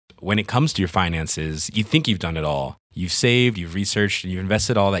When it comes to your finances, you think you've done it all. You've saved, you've researched, and you've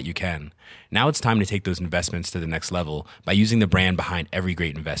invested all that you can. Now it's time to take those investments to the next level by using the brand behind every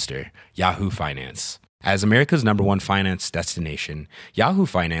great investor, Yahoo Finance. As America's #1 finance destination, Yahoo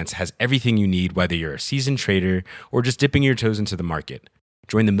Finance has everything you need, whether you're a seasoned trader or just dipping your toes into the market.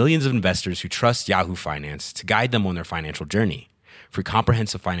 Join the millions of investors who trust Yahoo Finance to guide them on their financial journey. For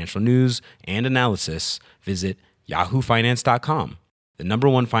comprehensive financial news and analysis, visit yahoofinance.com, the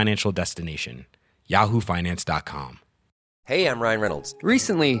 #1 financial destination, yahoofinance.com. Hey, I'm Ryan Reynolds.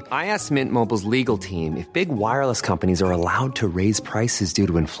 Recently, I asked Mint Mobile's legal team if big wireless companies are allowed to raise prices due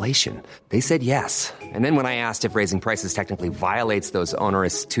to inflation. They said yes. And then when I asked if raising prices technically violates those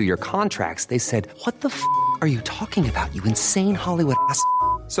onerous 2-year contracts, they said, "What the f*** are you talking about, you insane Hollywood ass?"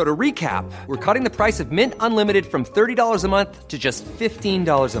 So to recap, we're cutting the price of Mint Unlimited from $30 a month to just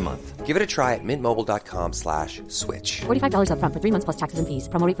 $15 a month. Give it a try at mintmobile.com/switch. $45 up front for 3 months plus taxes and fees.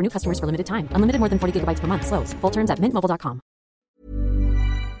 Promo rate for new customers for limited time. Unlimited more than 40 gigabytes per month. Slows full terms at mintmobile.com.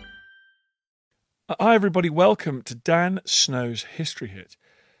 Hi everybody, welcome to Dan Snow's History Hit.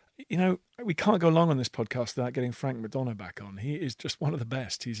 You know, we can't go long on this podcast without getting Frank McDonough back on. He is just one of the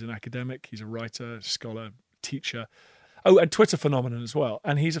best. He's an academic, he's a writer, scholar, teacher. Oh, and Twitter phenomenon as well.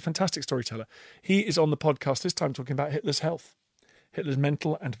 And he's a fantastic storyteller. He is on the podcast this time talking about Hitler's health, Hitler's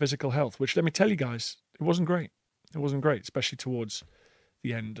mental and physical health, which, let me tell you guys, it wasn't great. It wasn't great, especially towards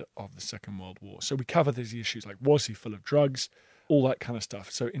the end of the Second World War. So we cover these issues like, was he full of drugs, all that kind of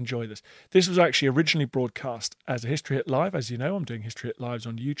stuff. So enjoy this. This was actually originally broadcast as a History Hit Live. As you know, I'm doing History Hit Lives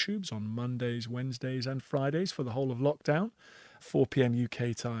on YouTubes on Mondays, Wednesdays and Fridays for the whole of lockdown. 4 p.m.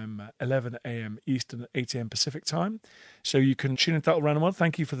 UK time, 11 a.m. Eastern, 8 a.m. Pacific time. So you can tune into that all around the world.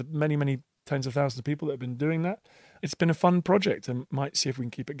 Thank you for the many, many tens of thousands of people that have been doing that. It's been a fun project and might see if we can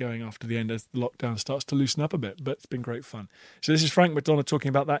keep it going after the end as the lockdown starts to loosen up a bit, but it's been great fun. So this is Frank McDonough talking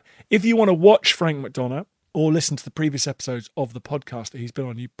about that. If you want to watch Frank McDonough or listen to the previous episodes of the podcast that he's been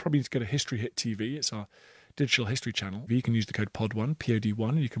on, you probably need to go to History Hit TV. It's our digital history channel. You can use the code POD1, POD1,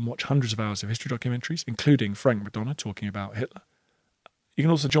 and you can watch hundreds of hours of history documentaries, including Frank McDonough talking about Hitler. You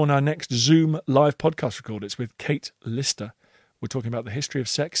can also join our next Zoom live podcast record. It's with Kate Lister. We're talking about the history of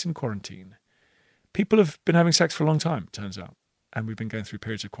sex in quarantine. People have been having sex for a long time, turns out, and we've been going through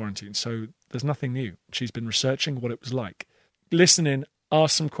periods of quarantine, so there's nothing new. She's been researching what it was like. Listen in,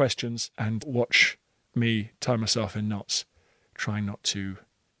 ask some questions, and watch me tie myself in knots, trying not to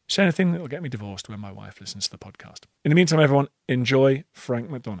say anything that will get me divorced when my wife listens to the podcast. In the meantime, everyone, enjoy Frank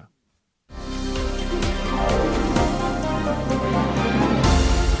McDonough.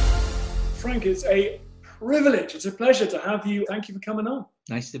 Frank, it's a privilege. It's a pleasure to have you. Thank you for coming on.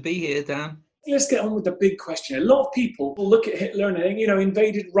 Nice to be here, Dan. Let's get on with the big question. A lot of people will look at Hitler and think,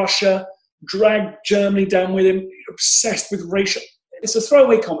 invaded Russia, dragged Germany down with him, obsessed with racial. It's a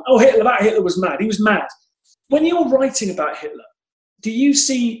throwaway comment. Oh, Hitler was mad. He was mad. When you're writing about Hitler, do you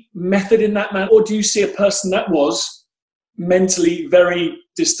see method in that man, or do you see a person that was mentally very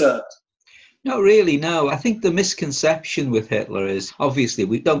disturbed? No, really, no. I think the misconception with Hitler is, obviously,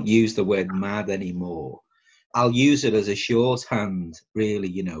 we don't use the word mad anymore. I'll use it as a shorthand,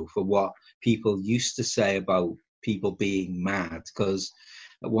 really, for what people used to say about people being mad, because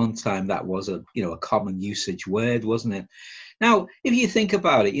at one time that was a common usage word, wasn't it? Now, if you think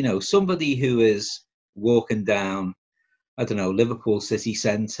about it, somebody who is walking down, I don't know, Liverpool city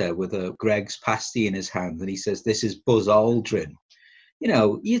centre with a Greggs pasty in his hand, and he says, "This is Buzz Aldrin."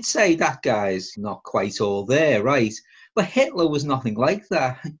 You'd say that guy's not quite all there, right? But Hitler was nothing like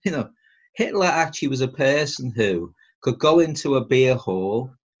that. Hitler actually was a person who could go into a beer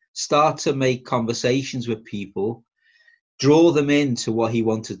hall, start to make conversations with people, draw them into what he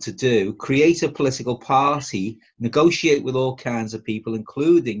wanted to do, create a political party, negotiate with all kinds of people,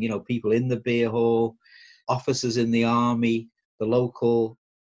 including, people in the beer hall, officers in the army, the local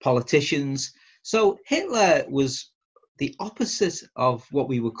politicians. So Hitler was the opposite of what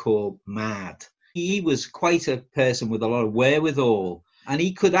we would call mad. He was quite a person with a lot of wherewithal, and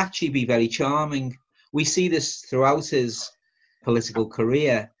he could actually be very charming. We see this throughout his political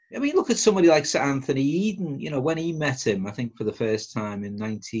career. I mean, look at somebody like Sir Anthony Eden. When he met him, I think for the first time in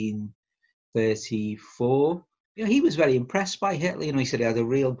 1934, he was very impressed by Hitler. He said he had a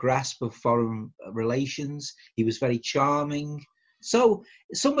real grasp of foreign relations. He was very charming. So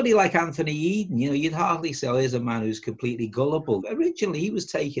somebody like Anthony Eden, you'd hardly say, oh, here's a man who's completely gullible. Originally, he was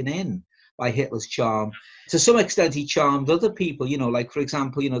taken in by Hitler's charm. To some extent, he charmed other people, like, for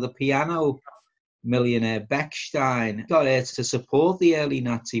example, the piano millionaire Bechstein got her to support the early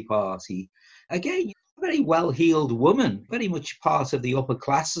Nazi party. Again, a very well-heeled woman, very much part of the upper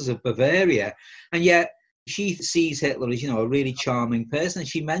classes of Bavaria. And yet She sees Hitler as, a really charming person, and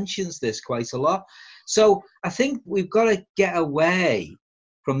she mentions this quite a lot. So I think we've got to get away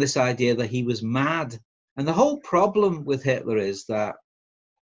from this idea that he was mad. And the whole problem with Hitler is that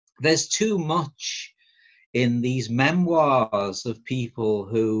there's too much in these memoirs of people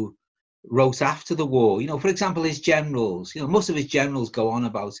who wrote after the war. For example, his generals, most of his generals go on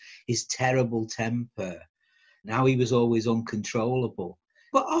about his terrible temper. Now he was always uncontrollable.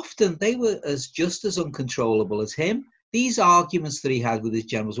 But often they were just as uncontrollable as him. These arguments that he had with his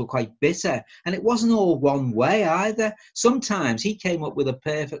generals were quite bitter, and it wasn't all one way either. Sometimes he came up with a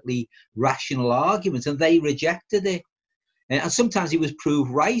perfectly rational argument and they rejected it. And sometimes he was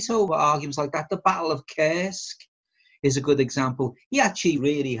proved right over arguments like that. The Battle of Kursk is a good example. He actually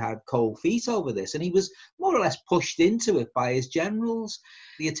really had cold feet over this, and he was more or less pushed into it by his generals.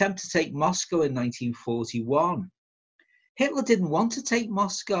 The attempt to take Moscow in 1941, Hitler didn't want to take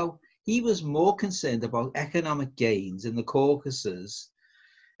Moscow. He was more concerned about economic gains in the Caucasus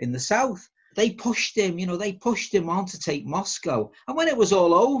in the south. They pushed him, on to take Moscow. And when it was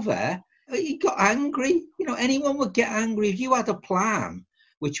all over, he got angry. Anyone would get angry if you had a plan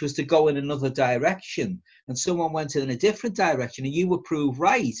which was to go in another direction and someone went in a different direction and you were proved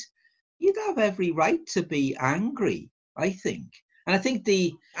right. You'd have every right to be angry, I think. And I think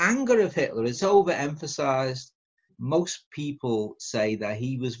the anger of Hitler is overemphasized. Most people say that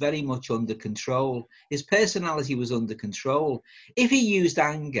he was very much under control. His personality was under control. If he used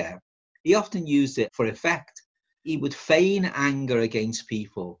anger, he often used it for effect. He would feign anger against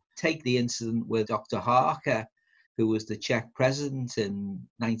people. Take the incident with Dr. Harker, who was the Czech president in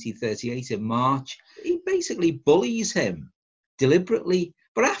 1938 in March. He basically bullies him deliberately.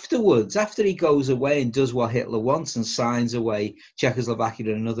 But afterwards, after he goes away and does what Hitler wants and signs away Czechoslovakia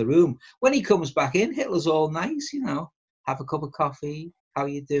in another room, when he comes back in, Hitler's all nice, have a cup of coffee, how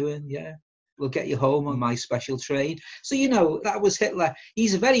you doing? Yeah, we'll get you home on my special train. So, that was Hitler.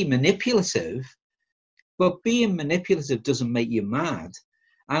 He's very manipulative, but being manipulative doesn't make you mad.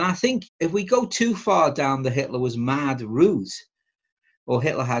 And I think if we go too far down the Hitler was mad route, or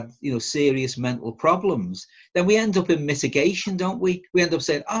Hitler had, serious mental problems, then we end up in mitigation, don't we? We end up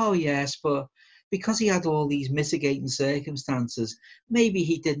saying, oh, yes, but because he had all these mitigating circumstances, maybe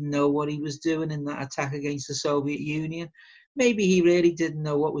he didn't know what he was doing in that attack against the Soviet Union. Maybe he really didn't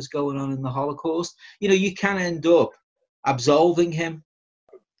know what was going on in the Holocaust. You can end up absolving him.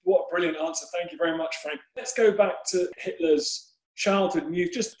 What a brilliant answer. Thank you very much, Frank. Let's go back to Hitler's childhood and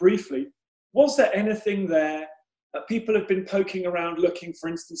youth just briefly. Was there anything there? People have been poking around looking for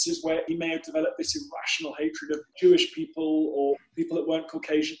instances where he may have developed this irrational hatred of Jewish people or people that weren't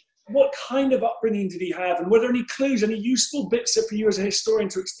Caucasian. What kind of upbringing did he have? And were there any clues, any useful bits for you as a historian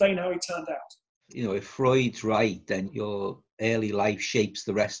to explain how he turned out? If Freud's right, then your early life shapes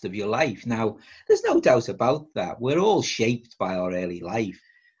the rest of your life. Now, there's no doubt about that. We're all shaped by our early life.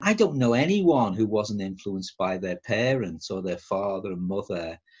 I don't know anyone who wasn't influenced by their parents or their father and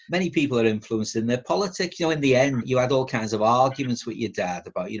mother. Many people are influenced in their politics. In the end, you had all kinds of arguments with your dad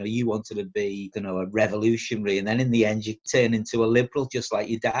about, you wanted to be, a revolutionary. And then in the end, you turn into a liberal, just like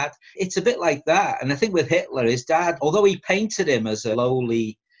your dad. It's a bit like that. And I think with Hitler, his dad, although he painted him as a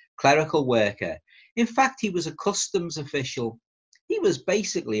lowly clerical worker, in fact, he was a customs official. He was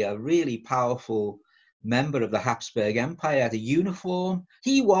basically a really powerful member of the Habsburg Empire, had a uniform.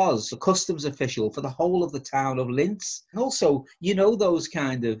 He was a customs official for the whole of the town of Linz. And also, those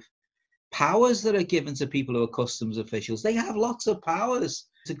kind of powers that are given to people who are customs officials. They have lots of powers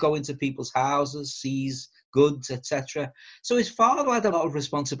to go into people's houses, seize goods, etc. So his father had a lot of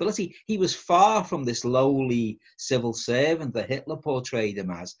responsibility. He was far from this lowly civil servant that Hitler portrayed him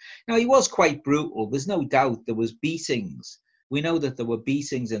as. Now, he was quite brutal. There's no doubt there was beatings. We know that there were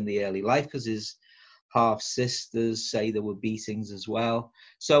beatings in the early life because his half-sisters say there were beatings as well.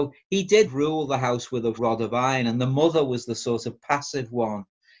 So he did rule the house with a rod of iron, and the mother was the sort of passive one.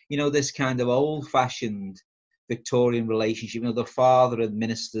 This kind of old-fashioned Victorian relationship. The father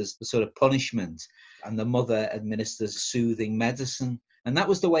administers the sort of punishment, and the mother administers soothing medicine. And that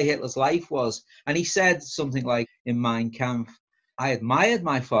was the way Hitler's life was. And he said something like in Mein Kampf, I admired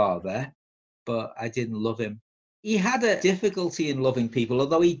my father, but I didn't love him. He had a difficulty in loving people,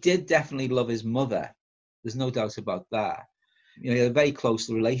 although he did definitely love his mother. There's no doubt about that. He had a very close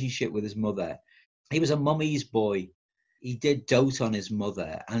relationship with his mother. He was a mummy's boy. He did dote on his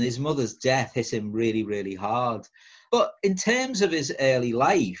mother, and his mother's death hit him really, really hard. But in terms of his early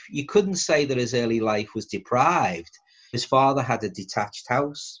life, you couldn't say that his early life was deprived. His father had a detached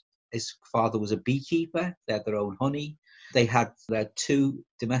house. His father was a beekeeper. They had their own honey. They had their 2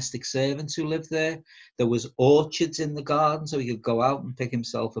 domestic servants who lived there. There was orchards in the garden, so he could go out and pick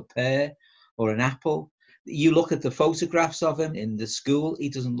himself a pear or an apple. You look at the photographs of him in the school, he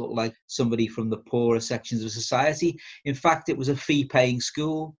doesn't look like somebody from the poorer sections of society. In fact, it was a fee-paying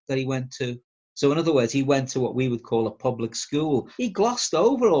school that he went to. So in other words, he went to what we would call a public school. He glossed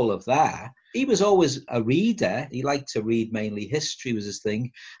over all of that. He was always a reader. He liked to read, mainly history was his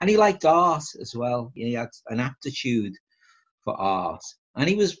thing. And he liked art as well. He had an aptitude for art. And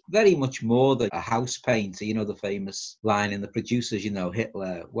he was very much more than a house painter. You know, the famous line in The Producers, you know,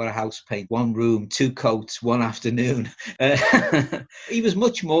 Hitler, what a house paint, 1 room, 2 coats, 1 afternoon. He was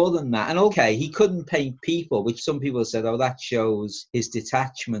much more than that. And okay, he couldn't paint people, which some people said, oh, that shows his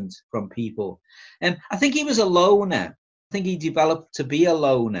detachment from people. And I think he was a loner. I think he developed to be a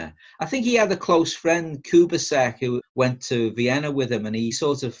loner. I think he had a close friend, Kubasek, who went to Vienna with him, and he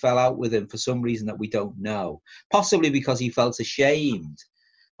sort of fell out with him for some reason that we don't know. Possibly because he felt ashamed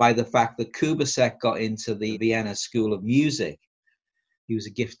by the fact that Kubasek got into the Vienna School of Music. He was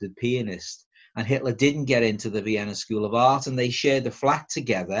a gifted pianist. And Hitler didn't get into the Vienna School of Art, and they shared a flat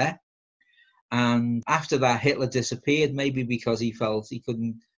together. And after that, Hitler disappeared, maybe because he felt he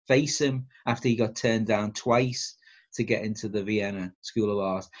couldn't face him after he got turned down twice to get into the Vienna School of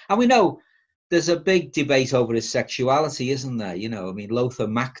Art. And we know there's a big debate over his sexuality, isn't there? You know, I mean, Lothar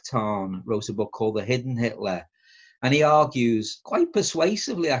Machtarn wrote a book called The Hidden Hitler, and he argues quite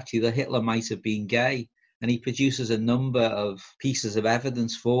persuasively, actually, that Hitler might have been gay. And he produces a number of pieces of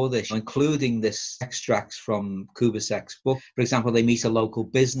evidence for this, including this extracts from Kubasek's book. For example, they meet a local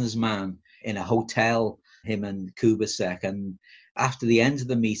businessman in a hotel, him and Kubasek, and after the end of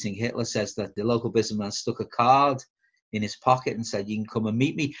the meeting, Hitler says that the local businessman stuck a card in his pocket and said, you can come and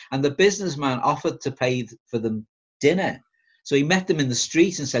meet me. And the businessman offered to pay for them dinner. So he met them in the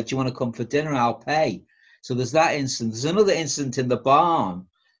street and said, do you want to come for dinner? I'll pay. So there's that incident. There's another incident in the barn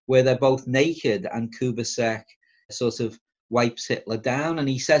where they're both naked and Kubasek sort of wipes Hitler down. And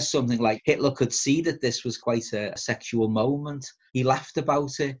he says something like, Hitler could see that this was quite a sexual moment. He laughed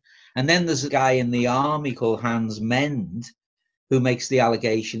about it. And then there's a guy in the army called Hans Mend, who makes the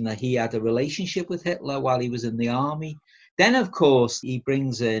allegation that he had a relationship with Hitler while he was in the army. Then, of course, he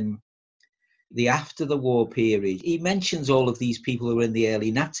brings in the after the war period. He mentions all of these people who were in the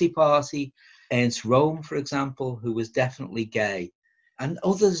early Nazi party. Ernst Röhm, for example, who was definitely gay. And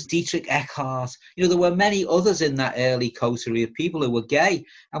others, Dietrich Eckart. You know, there were many others in that early coterie of people who were gay.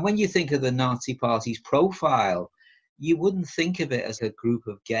 And when you think of the Nazi party's profile, you wouldn't think of it as a group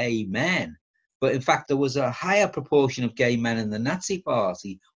of gay men. But in fact, there was a higher proportion of gay men in the Nazi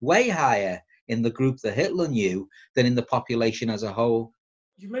party, way higher in the group that Hitler knew than in the population as a whole.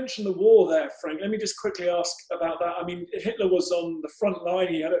 You mentioned the war there, Frank. Let me just quickly ask about that. I mean, Hitler was on the front line.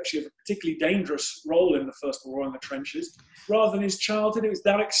 He had actually a particularly dangerous role in the First World War in the trenches. Rather than his childhood, it was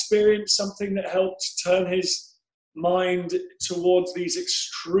that experience something that helped turn his mind towards these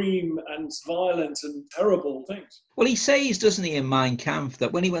extreme and violent and terrible things. Well, he says, doesn't he, in Mein Kampf,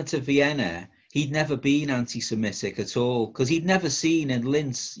 that when he went to Vienna, he'd never been anti-Semitic at all, because he'd never seen in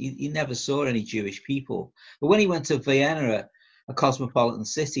Linz, he never saw any Jewish people. But when he went to Vienna, a cosmopolitan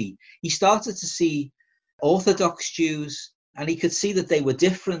city, he started to see Orthodox Jews, and he could see that they were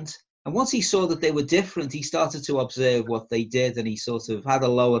different. And once he saw that they were different, he started to observe what they did, and he sort of had a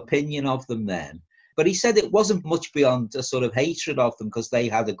low opinion of them then. But he said it wasn't much beyond a sort of hatred of them because they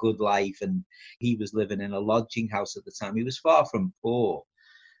had a good life, and he was living in a lodging house at the time. He was far from poor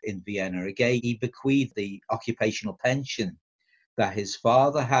in Vienna. Again, he bequeathed the occupational pension that his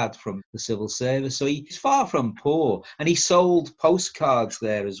father had from the civil service. So he's far from poor, and he sold postcards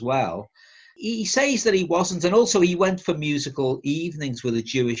there as well. He says that he wasn't, and also he went for musical evenings with a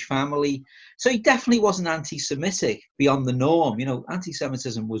Jewish family. So he definitely wasn't anti-Semitic beyond the norm. You know,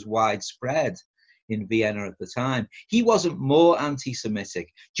 anti-Semitism was widespread in Vienna at the time. He wasn't more anti-Semitic.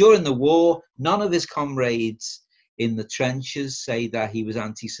 During the war, none of his comrades in the trenches say that he was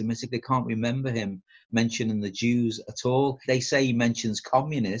anti-Semitic. They can't remember him mentioning the Jews at all. They say he mentions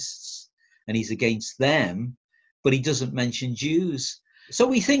communists and he's against them, but he doesn't mention Jews. So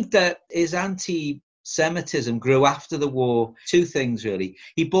we think that his anti-Semitism grew after the war. Two things, really.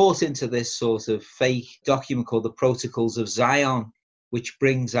 He bought into this sort of fake document called the Protocols of Zion, which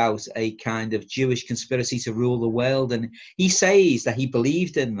brings out a kind of Jewish conspiracy to rule the world. And he says that he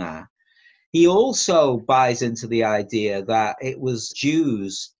believed in that. He also buys into the idea that it was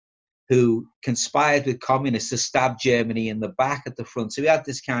Jews who conspired with communists to stab Germany in the back at the front. So he had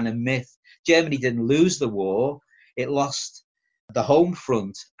this kind of myth. Germany didn't lose the war. It lost the home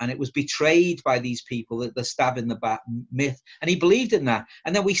front, and it was betrayed by these people, the stab in the back myth. And he believed in that.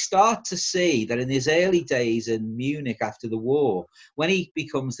 And then we start to see that in his early days in Munich after the war, when he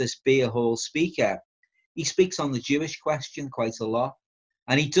becomes this beer hall speaker, he speaks on the Jewish question quite a lot.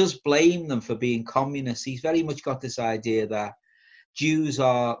 And he does blame them for being communists. He's very much got this idea that Jews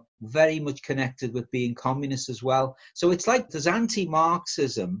are very much connected with being communists as well. So it's like there's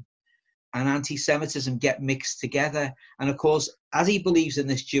anti-Marxism and anti-Semitism get mixed together. And of course, as he believes in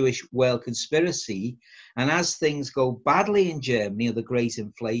this Jewish world conspiracy, and as things go badly in Germany, the great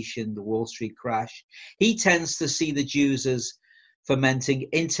inflation, the Wall Street crash, he tends to see the Jews as fomenting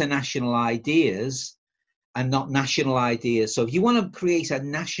international ideas and not national ideas. So if you want to create a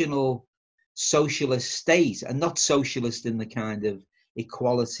national socialist state, and not socialist in the kind of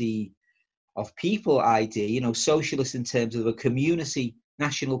equality of people idea, socialist in terms of a community,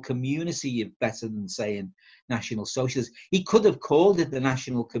 national community, better than saying national socialist. He could have called it the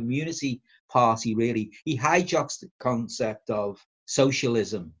National Community Party, really. He hijacks the concept of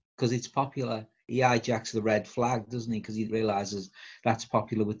socialism because it's popular. He hijacks the red flag, doesn't he? Because he realizes that's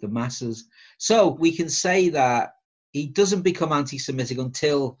popular with the masses. So we can say that he doesn't become anti-Semitic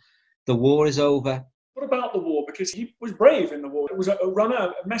until the war is over. What about the war? Because he was brave in the war. Was a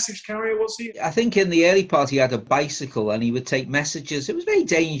runner, a message carrier, was he? I think in the early part he had a bicycle and he would take messages. It was a very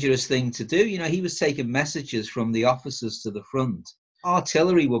dangerous thing to do. He was taking messages from the officers to the front.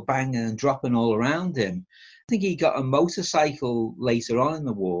 Artillery were banging and dropping all around him. I think he got a motorcycle later on in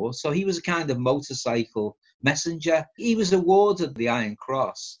the war. So he was a kind of motorcycle messenger. He was awarded the Iron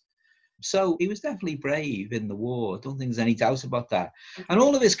Cross. So he was definitely brave in the war. I don't think there's any doubt about that. And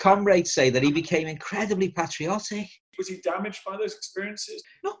all of his comrades say that he became incredibly patriotic. Was he damaged by those experiences?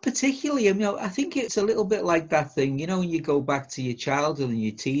 Not particularly. I think it's a little bit like that thing, when you go back to your childhood and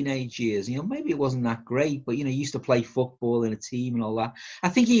your teenage years, maybe it wasn't that great, but, you used to play football in a team and all that. I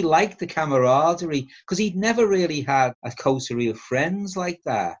think he liked the camaraderie because he'd never really had a coterie of friends like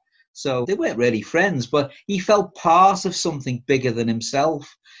that. So they weren't really friends, but he felt part of something bigger than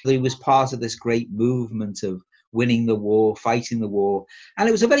himself. He was part of this great movement of winning the war, fighting the war. And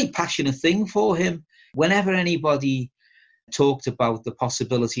it was a very passionate thing for him. Whenever anybody talked about the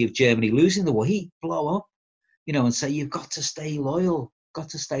possibility of Germany losing the war, he'd blow up, and say, you've got to stay loyal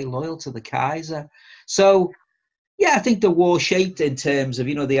to the Kaiser. So, yeah, I think the war shaped in terms of,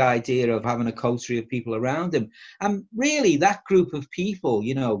 the idea of having a coterie of people around him. And really, that group of people,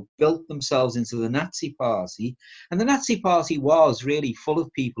 built themselves into the Nazi Party. And the Nazi Party was really full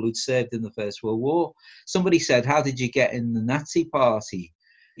of people who'd served in the First World War. Somebody said, how did you get in the Nazi Party?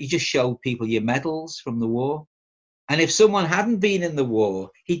 You just showed people your medals from the war. And if someone hadn't been in the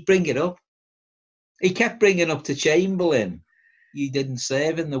war, he'd bring it up. He kept bringing up to Chamberlain, you didn't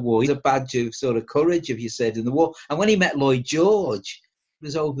serve in the war. It's a badge of sort of courage if you served in the war. And when he met Lloyd George, he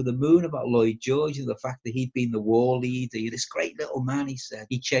was over the moon about Lloyd George and the fact that he'd been the war leader. This great little man, he said.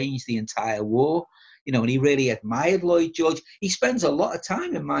 He changed the entire war, and he really admired Lloyd George. He spends a lot of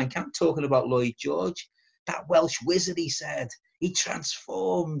time in Mein Kampf talking about Lloyd George. That Welsh wizard, he said. He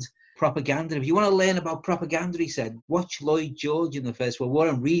transformed propaganda. If you want to learn about propaganda, he said, watch Lloyd George in the First World War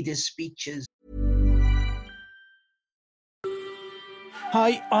and read his speeches.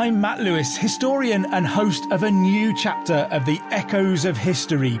 Hi, I'm Matt Lewis, historian and host of a new chapter of the Echoes of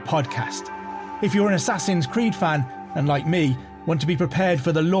History podcast. If you're an Assassin's Creed fan, and like me, want to be prepared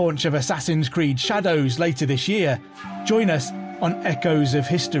for the launch of Assassin's Creed Shadows later this year, join us on Echoes of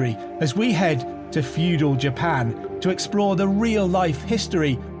History as we head to feudal Japan to explore the real-life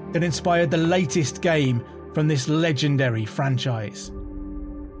history that inspired the latest game from this legendary franchise.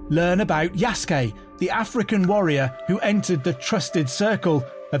 Learn about Yasuke, the African warrior who entered the trusted circle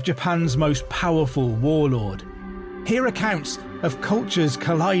of Japan's most powerful warlord. Hear accounts of cultures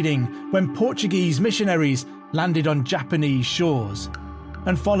colliding when Portuguese missionaries landed on Japanese shores,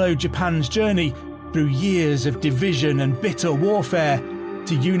 and follow Japan's journey through years of division and bitter warfare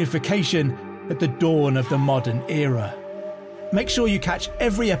to unification at the dawn of the modern era. Make sure you catch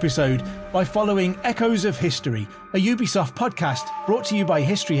every episode by following Echoes of History, a Ubisoft podcast brought to you by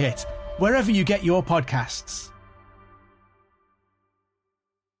History Hit, wherever you get your podcasts.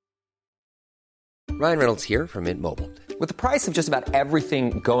 Ryan Reynolds here from Mint Mobile. With the price of just about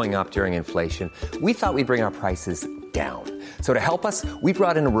everything going up during inflation, we thought we'd bring our prices down. So to help us, we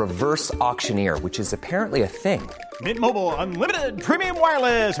brought in a reverse auctioneer, which is apparently a thing. Mint Mobile Unlimited Premium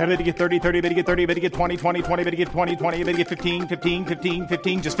Wireless. How to get 30, 30, bit to get 30, bit to get 20, 20, 20, bit to get 20, 20, bit to get 15, 15, 15,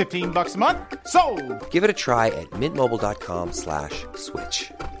 15, just $15 a month? Sold! Give it a try at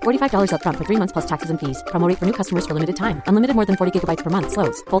mintmobile.com/switch. $45 up front for 3 months plus taxes and fees. Promo rate for new customers for limited time. Unlimited more than 40 gigabytes per month.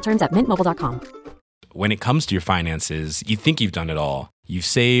 Slows full terms at mintmobile.com. When it comes to your finances, you think you've done it all. You've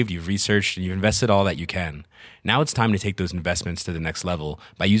saved, you've researched, and you've invested all that you can. Now it's time to take those investments to the next level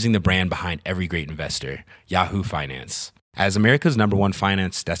by using the brand behind every great investor, Yahoo Finance. As America's #1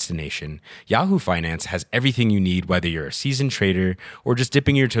 finance destination, Yahoo Finance has everything you need, whether you're a seasoned trader or just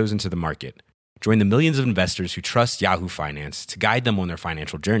dipping your toes into the market. Join the millions of investors who trust Yahoo Finance to guide them on their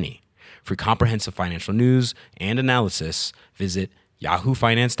financial journey. For comprehensive financial news and analysis, visit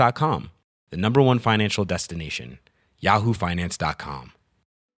yahoofinance.com, the #1 financial destination, yahoofinance.com.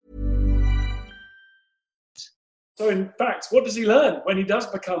 So in fact, what does he learn when he does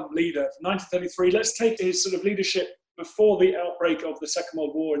become leader? 1933, let's take his sort of leadership before the outbreak of the Second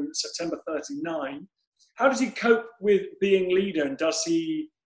World War in September 39. How does he cope with being leader? And does he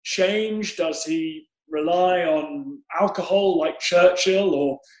change? Does he rely on alcohol like Churchill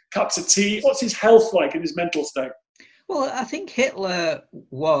or cups of tea? What's his health like and his mental state? Well, I think Hitler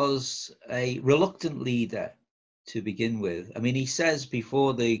was a reluctant leader to begin with. I mean, he says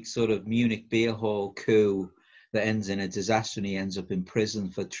before the sort of Munich beer hall coup that ends in a disaster and he ends up in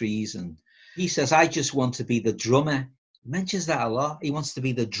prison for treason, he says, I just want to be the drummer. He mentions that a lot. He wants to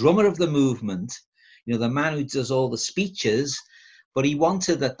be the drummer of the movement, you know, the man who does all the speeches, but he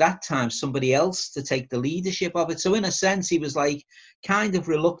wanted at that time somebody else to take the leadership of it. So in a sense, he was like kind of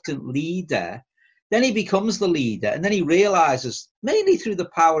reluctant leader. Then he becomes the leader, and then he realizes, mainly through the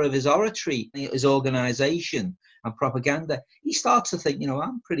power of his oratory, his organization and propaganda, he starts to think, you know,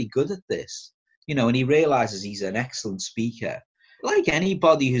 I'm pretty good at this, you know, and he realizes he's an excellent speaker. Like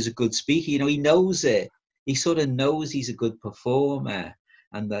anybody who's a good speaker, you know, he knows it. He sort of knows he's a good performer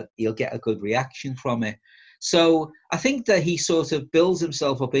and that he'll get a good reaction from it. So I think that he sort of builds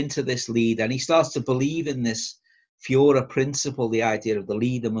himself up into this leader, and he starts to believe in this Führer principle, the idea of the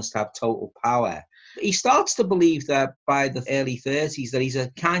leader must have total power. He starts to believe that by the early 30s that he's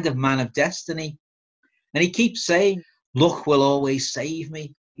a kind of man of destiny. And he keeps saying, luck will always save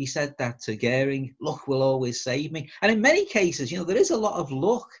me. He said that to Goering, luck will always save me. And in many cases, you know, there is a lot of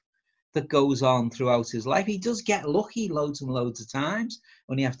luck that goes on throughout his life. He does get lucky loads and loads of times.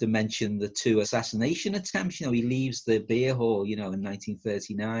 Only have to mention the 2 assassination attempts. You know, he leaves the beer hall, you know, in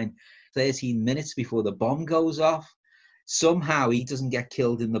 1939, 13 minutes before the bomb goes off. Somehow he doesn't get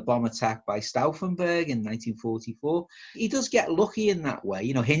killed in the bomb attack by Stauffenberg in 1944. He does get lucky in that way.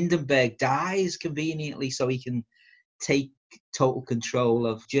 You know, Hindenburg dies conveniently so he can take total control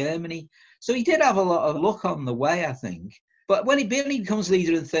of Germany. So he did have a lot of luck on the way, I think. But when he becomes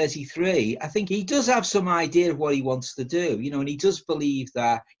leader in 33, I think he does have some idea of what he wants to do, you know, and he does believe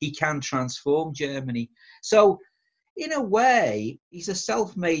that he can transform Germany. So in a way, he's a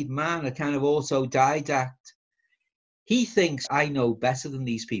self-made man, a kind of autodidact. He thinks, I know better than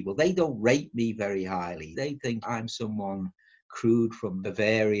these people. They don't rate me very highly. They think I'm someone crude from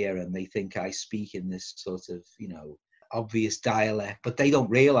Bavaria, and they think I speak in this sort of, you know, obvious dialect, but they don't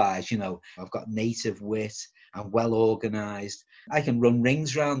realize, you know, I've got native wit, I'm well organized, I can run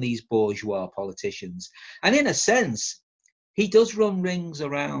rings around these bourgeois politicians. And in a sense, he does run rings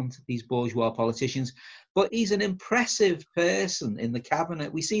around these bourgeois politicians, but he's an impressive person in the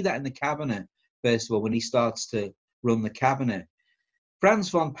cabinet. We see that in the cabinet, first of all, when he starts to run the cabinet. Franz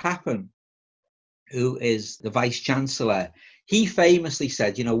von Papen, who is the vice chancellor, he famously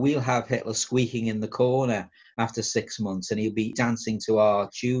said, you know, we'll have Hitler squeaking in the corner after 6 months and he'll be dancing to our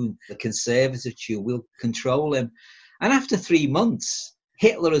tune, the conservative tune. We'll control him. And after 3 months,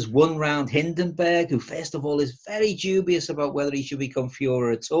 Hitler has won round Hindenburg, who first of all is very dubious about whether he should become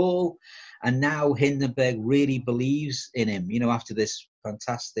Führer at all. And now Hindenburg really believes in him, you know, after this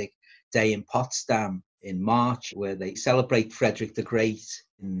fantastic day in Potsdam in March, where they celebrate Frederick the Great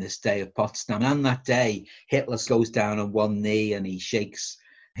in this day of Potsdam. And on that day, Hitler goes down on one knee and he shakes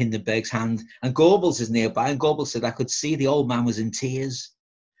Hindenburg's hand. And Goebbels is nearby, and Goebbels said, I could see the old man was in tears.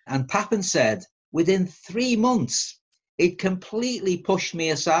 And Papen said, within 3 months, it completely pushed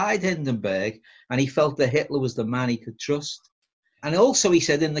me aside, Hindenburg, and he felt that Hitler was the man he could trust. And also, he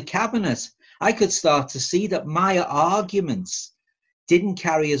said, in the cabinet, I could start to see that my arguments didn't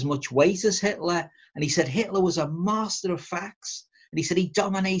carry as much weight as Hitler. And he said Hitler was a master of facts. And he said he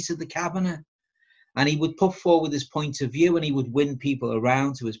dominated the cabinet. And he would put forward his point of view and he would win people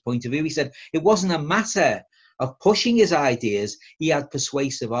around to his point of view. He said it wasn't a matter of pushing his ideas. He had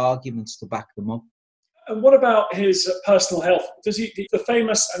persuasive arguments to back them up. And what about his personal health? Does he, the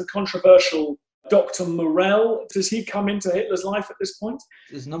famous and controversial Dr. Morell, does he come into Hitler's life at this point?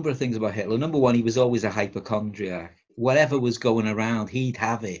 There's a number of things about Hitler. Number one, he was always a hypochondriac. Whatever was going around, he'd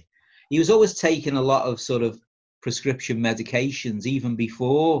have it. He was always taking a lot of sort of prescription medications, even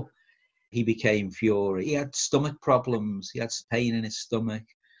before he became Führer. He had stomach problems. He had pain in his stomach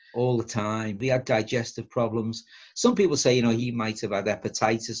all the time. He had digestive problems. Some people say, you know, he might have had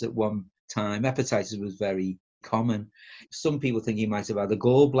hepatitis at one time. Hepatitis was very common. Some people think he might have had a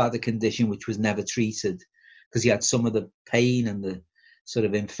gallbladder condition, which was never treated. because he had some of the pain and the sort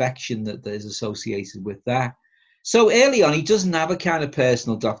of infection that is associated with that. So early on, he doesn't have a kind of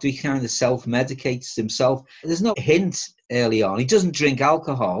personal doctor. He kind of self-medicates himself. There's no hint early on. He doesn't drink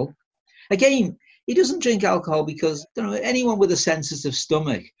alcohol. Again, he doesn't drink alcohol because anyone with a sensitive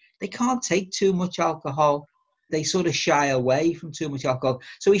stomach, they can't take too much alcohol. They sort of shy away from too much alcohol.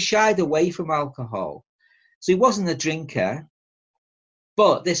 So he shied away from alcohol. So he wasn't a drinker.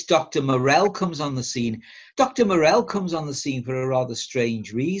 But this Dr. Morell comes on the scene. Dr. Morell comes on the scene for a rather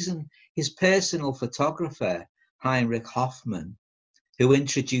strange reason. His personal photographer, Heinrich Hoffmann, who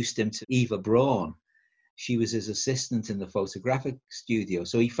introduced him to Eva Braun. She was his assistant in the photographic studio.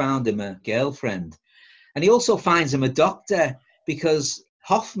 So he found him a girlfriend. And he also finds him a doctor because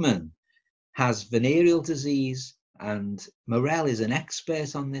Hoffmann has venereal disease and Morell is an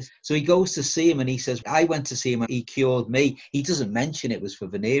expert on this. So he goes to see him and he says, I went to see him and he cured me. He doesn't mention it was for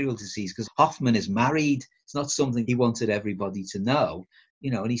venereal disease because Hoffmann is married. It's not something he wanted everybody to know.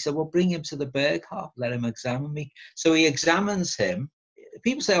 And he said, well, bring him to the Berghof, let him examine me. So he examines him.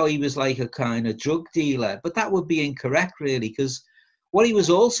 People say, he was like a kind of drug dealer, but that would be incorrect, really, because what he was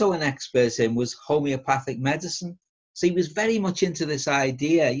also an expert in was homeopathic medicine. So he was very much into this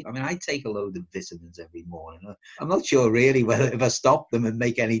idea. I mean, I take a load of vitamins every morning. I'm not sure really whether if I stop them and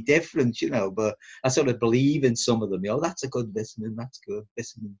make any difference, but I sort of believe in some of them. That's a good vitamin, that's good,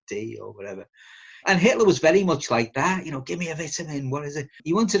 vitamin D or whatever. And Hitler was very much like that, give me a vitamin, what is it?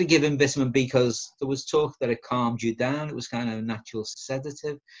 He wanted to give him vitamin B because there was talk that it calmed you down. It was kind of a natural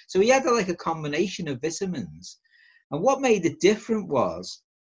sedative. So he had like a combination of vitamins. And what made it different was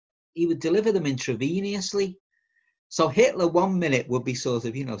he would deliver them intravenously. So Hitler 1 minute would be sort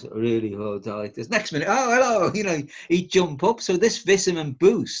of, sort of really hard like this. Next minute, oh, hello, he'd jump up. So this vitamin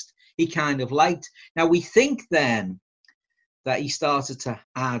boost, he kind of liked. Now we think then that he started to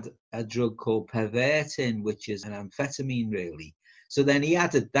add a drug called pervertin, which is an amphetamine, really. So then he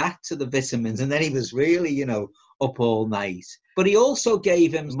added that to the vitamins, and then he was really, up all night. But he also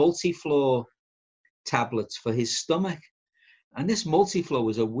gave him Multiflor tablets for his stomach. And this Multiflor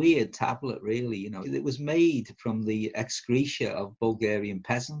was a weird tablet, really. It was made from the excreta of Bulgarian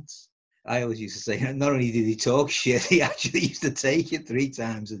peasants. I always used to say, not only did he talk shit, he actually used to take it 3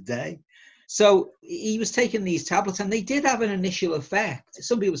 times a day. So he was taking these tablets and they did have an initial effect.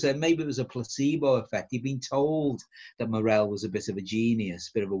 Some people said maybe it was a placebo effect. He'd been told that Morell was a bit of a genius,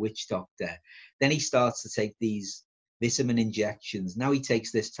 a bit of a witch doctor. Then he starts to take these vitamin injections. Now he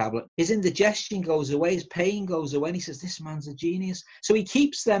takes this tablet. His indigestion goes away, his pain goes away, and he says, this man's a genius. So he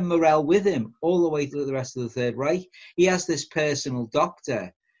keeps then Morell with him all the way through the rest of the Third Reich. He has this personal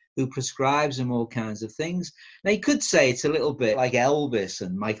doctor who prescribes him all kinds of things. Now, you could say it's a little bit like Elvis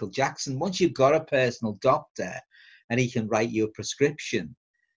and Michael Jackson. Once you've got a personal doctor and he can write you a prescription,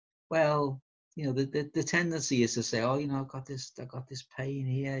 well, the tendency is to say, I've got this pain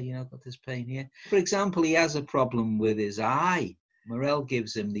here, I've got this pain here. For example, he has a problem with his eye. Morell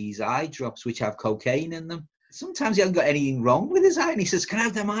gives him these eye drops, which have cocaine in them. Sometimes he hasn't got anything wrong with his eye, and he says, can I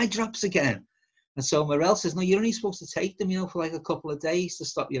have them eye drops again? And so Morell says, no, you're only supposed to take them, for like a couple of days to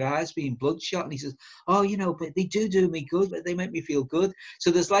stop your eyes being bloodshot. And he says, but they do me good, but they make me feel good.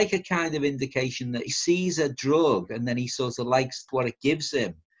 So there's like a kind of indication that he sees a drug and then he sort of likes what it gives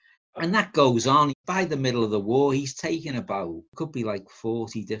him. And that goes on. By the middle of the war, he's taken could be like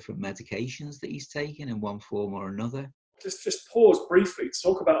 40 different medications that he's taken in one form or another. Just pause briefly to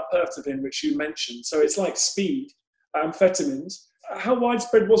talk about Pervitin, which you mentioned. So it's like speed, amphetamines. How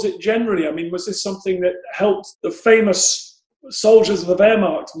widespread was it generally? I mean, was this something that helped the famous soldiers of the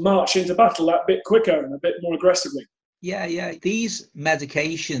Wehrmacht march into battle that bit quicker and a bit more aggressively? Yeah. These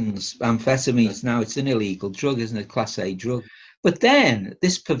medications, amphetamines, now it's an illegal drug, isn't it? Class A drug. But then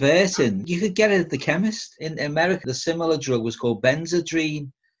this Pervitin, you could get it at the chemist. In America, the similar drug was called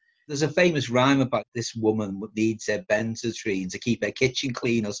Benzedrine. There's a famous rhyme about this woman needs her Benzedrine to keep her kitchen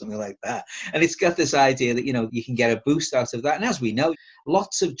clean or something like that. And it's got this idea that, you can get a boost out of that. And as we know,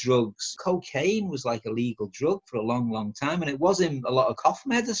 lots of drugs, cocaine was like a legal drug for a long, long time. And it was in a lot of cough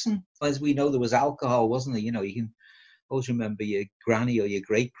medicine. As we know, there was alcohol, wasn't there? You can always remember your granny or your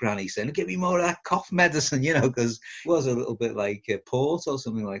great granny saying, give me more of that cough medicine, because it was a little bit like port or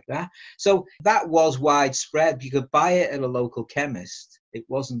something like that. So that was widespread. You could buy it at a local chemist. It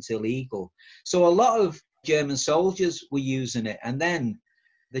wasn't illegal. So a lot of German soldiers were using it. And then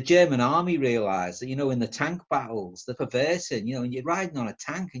the German army realized that, in the tank battles, the Pervitin, and you're riding on a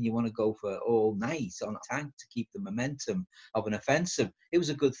tank and you want to go for all night on a tank to keep the momentum of an offensive. It was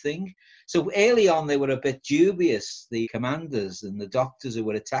a good thing. So early on, they were a bit dubious, the commanders and the doctors who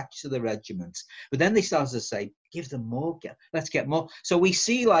were attached to the regiments. But then they started to say, give them more, let's get more. So we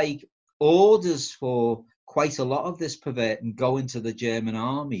see like orders for quite a lot of this perverting going to the German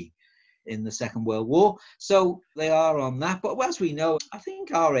army in the Second World War. So they are on that. But as we know, I think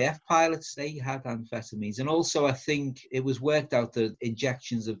RAF pilots, they had amphetamines. And also I think it was worked out that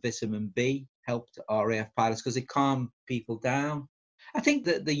injections of vitamin B helped RAF pilots because it calmed people down. I think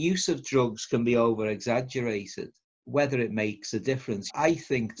that the use of drugs can be over-exaggerated. Whether it makes a difference, I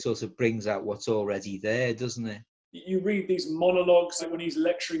think sort of brings out what's already there, doesn't it? You read these monologues when he's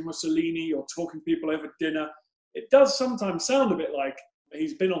lecturing Mussolini or talking to people over dinner. It does sometimes sound a bit like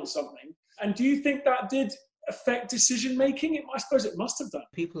he's been on something. And do you think that did affect decision-making? I suppose it must have done.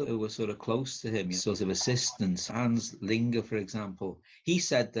 People who were sort of close to him, sort of assistants, Hans Linger, for example, he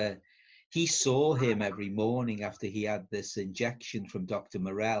said that he saw him every morning after he had this injection from Dr.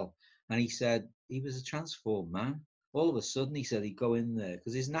 Morell. And he said he was a transformed man. All of a sudden, he said he'd go in there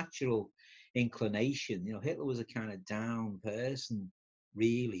because his natural inclination, Hitler was a kind of down person,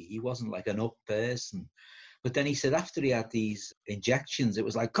 really. He wasn't like an up person. But then he said after he had these injections, it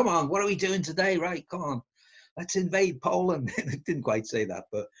was like, come on, what are we doing today? Right, come on, let's invade Poland. It didn't quite say that,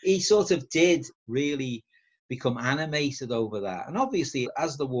 but he sort of did really become animated over that. And obviously,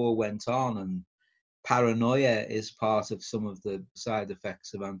 as the war went on, and paranoia is part of some of the side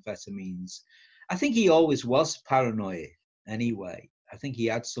effects of amphetamines, I think he always was paranoid anyway. I think he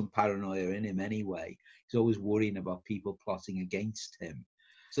had some paranoia in him anyway. He's always worrying about people plotting against him.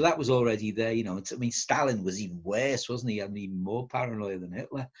 So that was already there, Stalin was even worse, wasn't he? He had even more paranoia than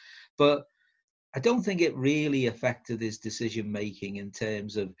Hitler. But I don't think it really affected his decision-making in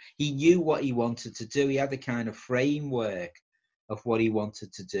terms of, he knew what he wanted to do. He had a kind of framework of what he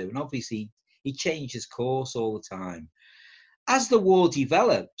wanted to do. And obviously, he changed his course all the time. As the war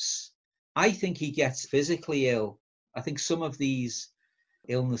develops, I think he gets physically ill. I think some of these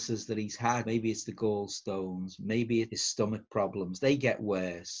illnesses that he's had, maybe it's the gallstones, maybe it's his stomach problems, they get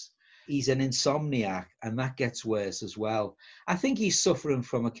worse. He's an insomniac, and that gets worse as well. I think he's suffering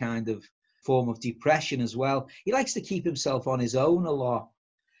from a kind of form of depression as well. He likes to keep himself on his own a lot.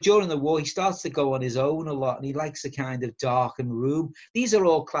 During the war, he starts to go on his own a lot, and he likes a kind of darkened room. These are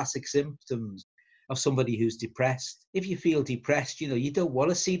all classic symptoms of somebody who's depressed. If you feel depressed, you don't want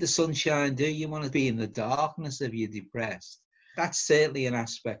to see the sunshine, do you? You want to be in the darkness if you're depressed. That's certainly an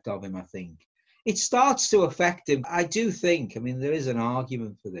aspect of him, I think. It starts to affect him. I do think, there is an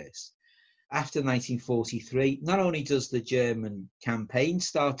argument for this. After 1943, not only does the German campaign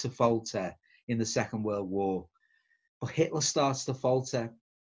start to falter in the Second World War, but Hitler starts to falter.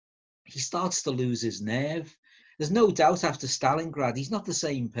 He starts to lose his nerve. There's no doubt after Stalingrad, he's not the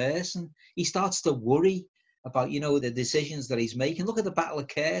same person. He starts to worry about, the decisions that he's making. Look at the Battle of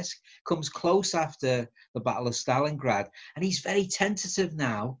Kursk, comes close after the Battle of Stalingrad, and he's very tentative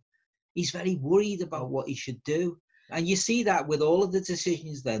now. He's very worried about what he should do. And you see that with all of the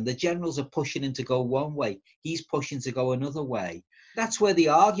decisions then. The generals are pushing him to go one way. He's pushing to go another way. That's where the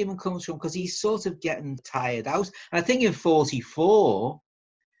argument comes from, because he's sort of getting tired out. And I think in 1944,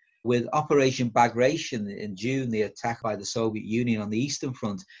 with Operation Bagration in June, the attack by the Soviet Union on the Eastern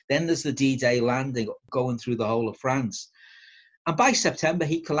Front, then there's the D-Day landing going through the whole of France. And by September,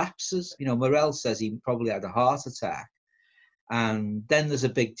 he collapses. Morell says he probably had a heart attack. And then there's a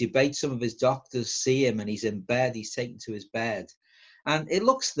big debate. Some of his doctors see him and he's in bed. He's taken to his bed. And it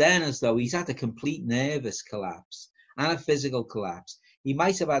looks then as though he's had a complete nervous collapse and a physical collapse. He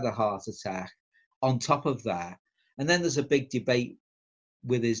might have had a heart attack on top of that. And then there's a big debate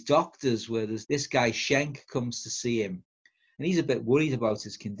with his doctors where there's this guy Schenk comes to see him. And he's a bit worried about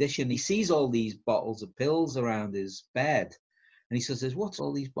his condition. He sees all these bottles of pills around his bed. And he says, what's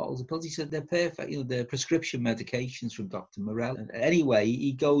all these bottles of pills? He said, they're perfect. They're prescription medications from Dr. Morell. And anyway,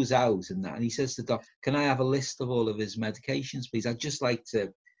 he goes out and he says to the doctor, can I have a list of all of his medications, please? I'd just like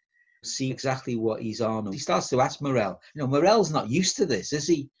to see exactly what he's on. He starts to ask Morell. Morell's not used to this, is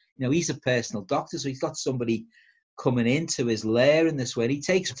he? He's a personal doctor, so he's got somebody coming into his lair in this way. And he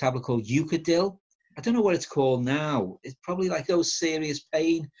takes a tablet called Eucadil. I don't know what it's called now. It's probably like those serious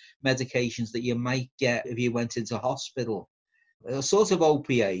pain medications that you might get if you went into hospital. A sort of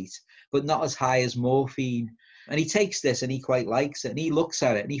opiate, but not as high as morphine. And he takes this and he quite likes it. And he looks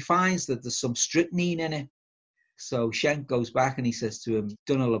at it and he finds that there's some strychnine in it. So Schenk goes back and he says to him,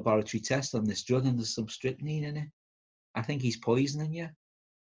 done a laboratory test on this drug and there's some strychnine in it. I think he's poisoning you.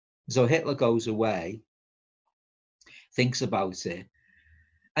 So Hitler goes away, thinks about it.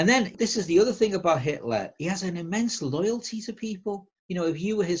 And then this is the other thing about Hitler. He has an immense loyalty to people. If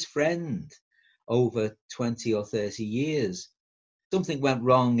you were his friend over 20 or 30 years, something went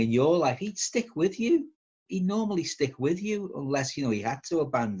wrong in your life, he'd stick with you. He'd normally stick with you unless, he had to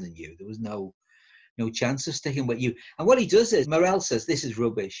abandon you. There was no no chance of sticking with you. And what he does is, Morell says, this is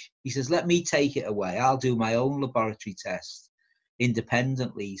rubbish. He says, let me take it away. I'll do my own laboratory test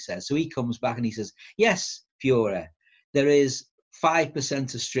independently, he says. So he comes back and he says, yes, Führer, there is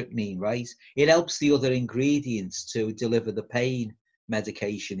 5% of strychnine, right? It helps the other ingredients to deliver the pain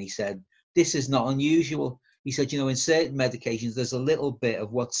medication. He said, this is not unusual. He said, in certain medications, there's a little bit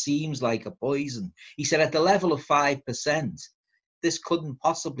of what seems like a poison. He said, at the level of 5%, this couldn't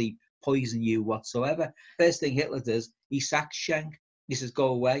possibly poison you whatsoever. First thing Hitler does, he sacks Schenk. He says, go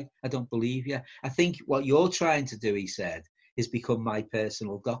away. I don't believe you. I think what you're trying to do, he said, is become my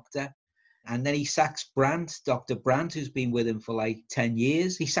personal doctor. And then he sacks Brandt, Dr. Brandt, who's been with him for like 10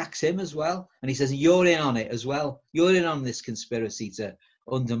 years. He sacks him as well. And he says, you're in on it as well. You're in on this conspiracy to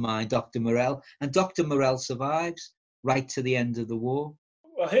undermine Dr. Morell. And Dr. Morell survives right to the end of the war.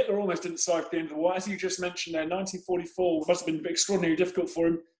 Well, Hitler almost didn't survive at the end of the war. As you just mentioned there, 1944 must have been extraordinarily difficult for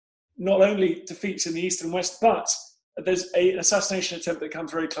him. Not only defeats in the East and West, but there's an assassination attempt that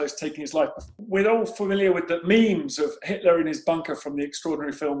comes very close to taking his life. We're all familiar with the memes of Hitler in his bunker from the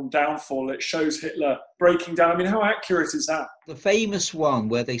extraordinary film Downfall. It shows Hitler breaking down. I mean, how accurate is that? The famous one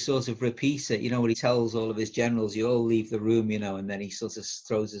where they sort of repeat it, where he tells all of his generals, you all leave the room, and then he sort of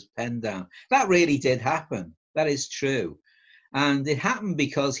throws his pen down. That really did happen. That is true. And it happened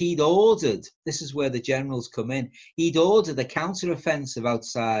because he'd ordered, this is where the generals come in, he'd ordered a counter-offensive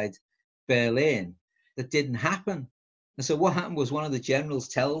outside Berlin that didn't happen. And so what happened was one of the generals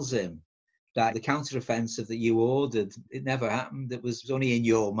tells him that the counter-offensive that you ordered, it never happened. It was only in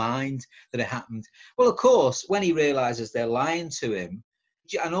your mind that it happened. Well, of course, when he realizes they're lying to him,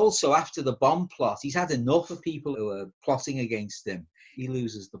 and also after the bomb plot, he's had enough of people who are plotting against him. He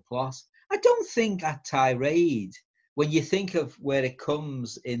loses the plot. I don't think that tirade, when you think of where it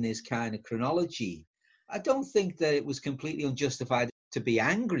comes in this kind of chronology, I don't think that it was completely unjustified to be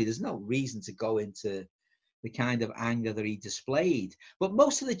angry. There's no reason to go into the kind of anger that he displayed. But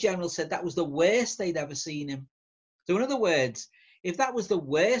most of the generals said that was the worst they'd ever seen him. So in other words, if that was the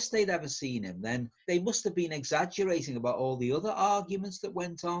worst they'd ever seen him, then they must have been exaggerating about all the other arguments that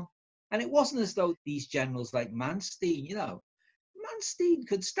went on. And it wasn't as though these generals like Manstein, Manstein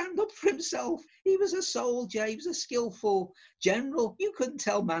could stand up for himself. He was a soldier. He was a skillful general. You couldn't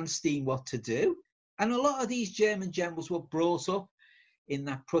tell Manstein what to do. And a lot of these German generals were brought up in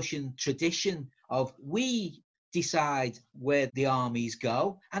that Prussian tradition of we decide where the armies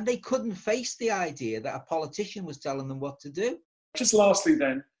go, and they couldn't face the idea that a politician was telling them what to do. Just lastly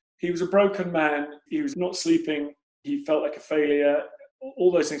then, he was a broken man, he was not sleeping, he felt like a failure,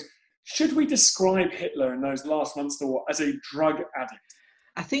 all those things. Should we describe Hitler in those last months of the war as a drug addict?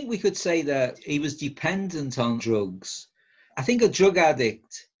 I think we could say that he was dependent on drugs. I think a drug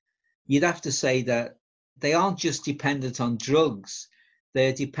addict, you'd have to say that they aren't just dependent on drugs,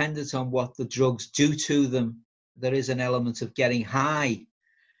 they're dependent on what the drugs do to them. There is an element of getting high.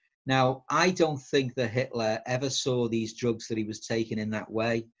 Now, I don't think that Hitler ever saw these drugs that he was taking in that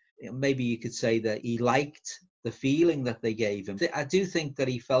way. Maybe you could say that he liked the feeling that they gave him. I do think that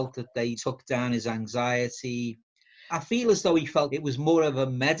he felt that they took down his anxiety. I feel as though he felt it was more of a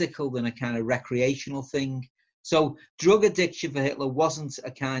medical than a kind of recreational thing. So drug addiction for Hitler wasn't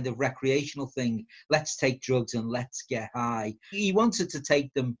a kind of recreational thing. Let's take drugs and let's get high. He wanted to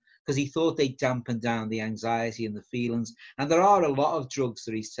take them because he thought they'd dampen down the anxiety and the feelings. And there are a lot of drugs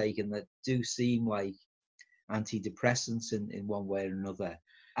that he's taken that do seem like antidepressants in one way or another.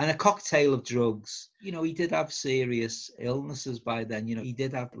 And a cocktail of drugs. He did have serious illnesses by then. He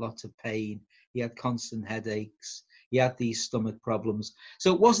did have lots of pain. He had constant headaches. He had these stomach problems.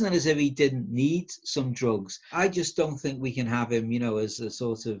 So it wasn't as if he didn't need some drugs. I just don't think we can have him, as a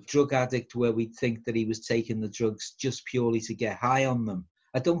sort of drug addict where we think that he was taking the drugs just purely to get high on them.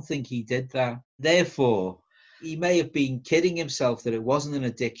 I don't think he did that. Therefore, he may have been kidding himself that it wasn't an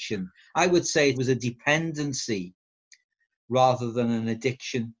addiction. I would say it was a dependency rather than an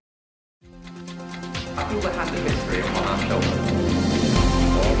addiction. I feel the hand of history upon our shoulders.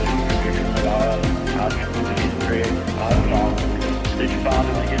 All the information that our history, our songs, is found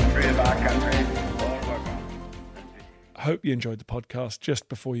in the history of our country. I hope you enjoyed the podcast. Just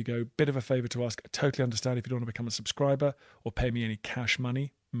before you go, bit of a favour to ask. I totally understand if you don't want to become a subscriber or pay me any cash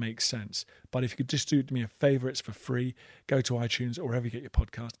money. Makes sense. But if you could just do me a favour, it's for free. Go to iTunes or wherever you get your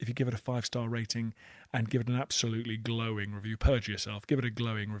podcast. If you give it a 5-star rating and give it an absolutely glowing review, purge yourself, give it a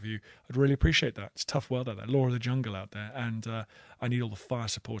glowing review. I'd really appreciate that. It's a tough world out there, law of the jungle out there, and I need all the fire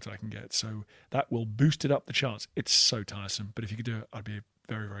support I can get. So that will boost it up the charts. It's so tiresome. But if you could do it, I'd be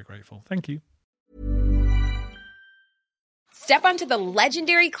very, very grateful. Thank you. Step onto the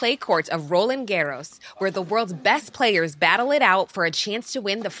legendary clay courts of Roland Garros, where the world's best players battle it out for a chance to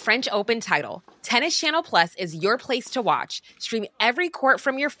win the French Open title. Tennis Channel Plus is your place to watch. Stream every court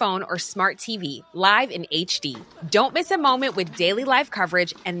from your phone or smart TV, live in HD. Don't miss a moment with daily live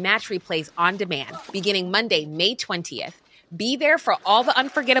coverage and match replays on demand, beginning Monday, May 20th. Be there for all the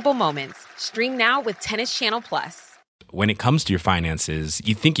unforgettable moments. Stream now with Tennis Channel Plus. When it comes to your finances,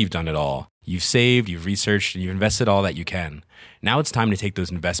 you think you've done it all. You've saved, you've researched, and you've invested all that you can. Now it's time to take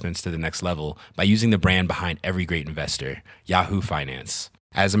those investments to the next level by using the brand behind every great investor, Yahoo Finance.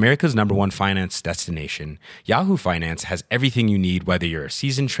 As America's #1 finance destination, Yahoo Finance has everything you need, whether you're a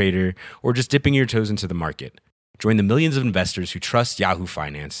seasoned trader or just dipping your toes into the market. Join the millions of investors who trust Yahoo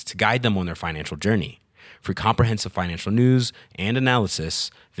Finance to guide them on their financial journey. For comprehensive financial news and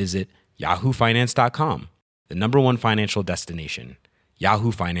analysis, visit yahoofinance.com, the #1 financial destination,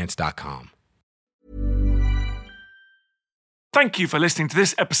 yahoofinance.com. Thank you for listening to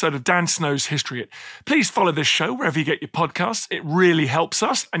this episode of Dan Snow's History Hit. Please follow this show wherever you get your podcasts. It really helps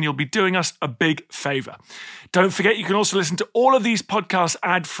us, and you'll be doing us a big favour. Don't forget, you can also listen to all of these podcasts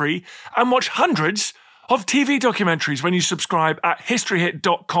ad-free and watch hundreds of TV documentaries when you subscribe at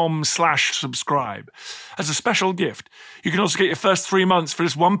historyhit.com/subscribe. As a special gift, you can also get your first 3 months for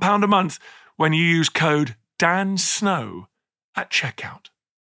just £1 a month when you use code DANSNOW at checkout.